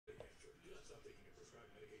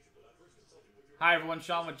Hi everyone,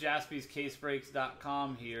 Sean with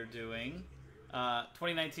JaspysCaseBreaks.com here doing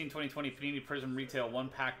 2019-2020 Panini Prizm Retail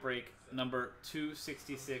 1-pack break number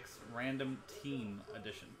 266 Random Team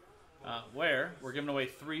Edition, where we're giving away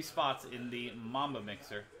 3 spots in the Mamba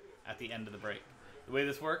Mixer at the end of the break. The way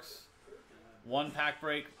this works, 1-pack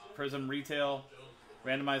break, Prizm Retail,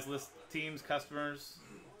 randomized list teams, customers,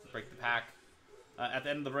 break the pack. At the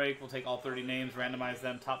end of the break, we'll take all 30 names, randomize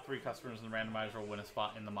them. Top 3 customers in the randomizer will win a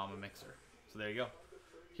spot in the Mamba Mixer. So there you go.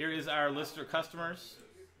 Here is our list of customers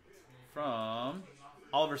from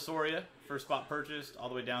Oliver Soria, first spot purchased, all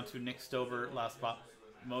the way down to Nick Stover, last spot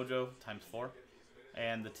Mojo, ×4.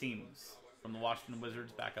 And the teams from the Washington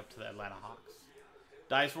Wizards back up to the Atlanta Hawks.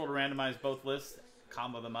 Dice roll to randomize both lists,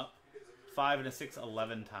 combo them up. 5 and a 6,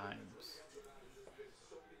 11 times.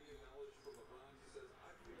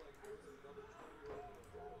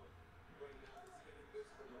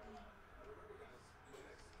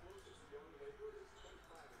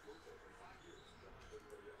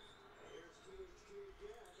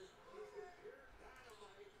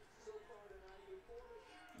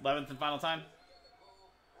 Eleventh and final time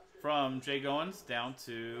from Jay Goins down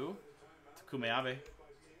to Kumeabe.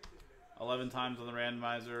 11 times on the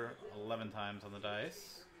randomizer, 11 times on the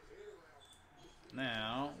dice.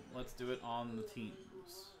 Now let's do it on the teams.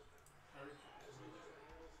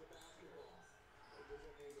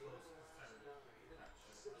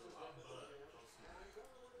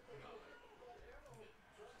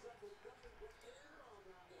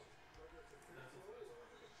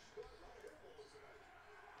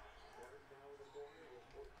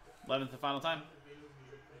 Eleventh and final time.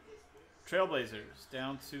 Trailblazers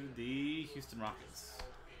down to the Houston Rockets.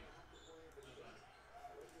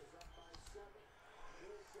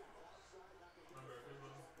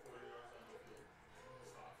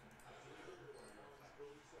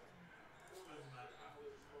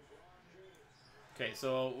 Okay,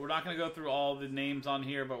 so we're not going to go through all the names on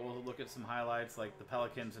here, but we'll look at some highlights like the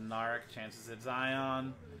Pelicans and Narek, chances at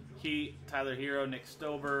Zion, Heat, Tyler Hero, Nick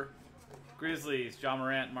Stober, Grizzlies, John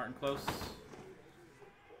Morant, Martin Close.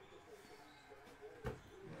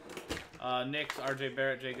 Knicks, RJ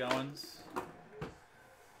Barrett, Jay Goins.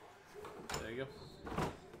 There you go.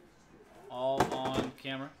 All on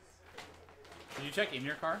camera. Did you check in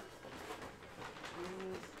your car?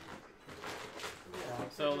 Yeah.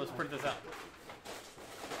 So let's print this out.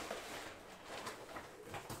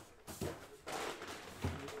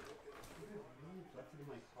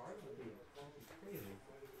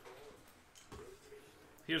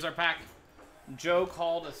 Here's our pack. Joe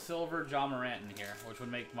called a silver John Morant in here, which would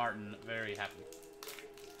make Martin very happy.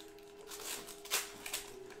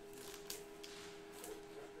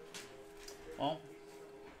 Well,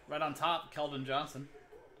 right on top, Keldon Johnson.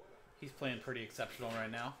 He's playing pretty exceptional right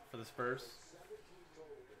now for the Spurs.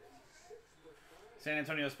 San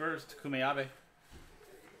Antonio Spurs, Kumeabe.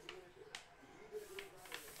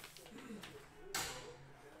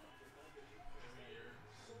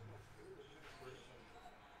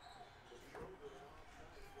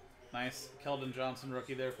 Nice. Keldon Johnson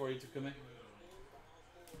rookie there for you, Takumi.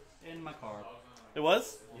 In my car. It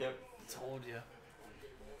was? Yep. Told you.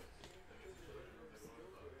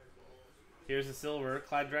 Here's the silver.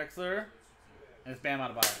 Clyde Drexler. And it's Bam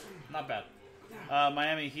Adebayo. Not bad.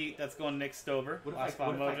 Miami Heat, that's going Nick Stover. What last if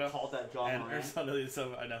spot I called that John and Morant?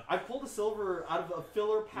 So I know. I pulled a silver out of a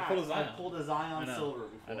filler pack. You pulled a Zion. I pulled a Zion silver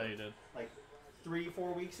before. I know you did. Like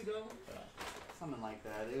 3-4 weeks ago? Yeah. Something like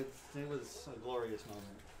that. It was a glorious moment.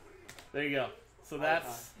 There you go. So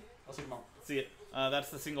that's... I'll see you tomorrow. See it. That's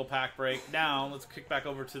the single pack break. Now, let's kick back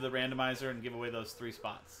over to the randomizer and give away those 3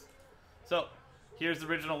 spots. So, here's the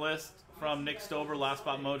original list from Nick Stover, last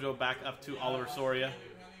spot Mojo, back up to Oliver Soria.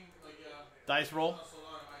 Dice roll.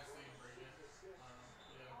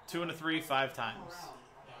 2 and a 3, 5 times.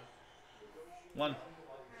 1,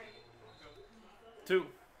 2,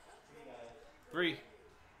 3,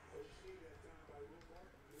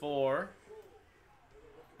 4,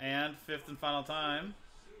 and 5th and final time.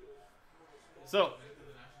 So,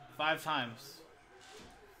 5 times.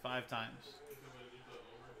 5 times.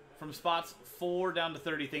 From spots 4 down to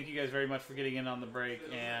 30, thank you guys very much for getting in on the break,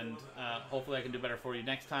 and hopefully I can do better for you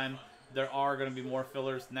next time. There are going to be more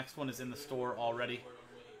fillers. Next one is in the store already.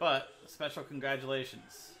 But, special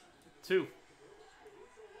congratulations to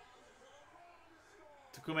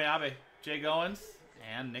Kumeabe, Jay Goins,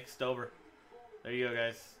 and Nick Stover. There you go,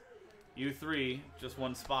 guys. You 3 just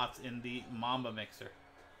won spots in the Mamba Mixer.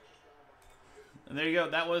 And there you go.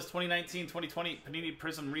 That was 2019-2020 Panini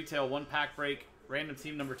Prizm Retail 1-pack break. Random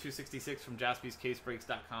team number 266 from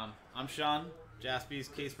JaspysCaseBreaks.com. I'm Sean,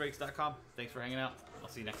 JaspysCaseBreaks.com. Thanks for hanging out. I'll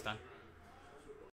see you next time.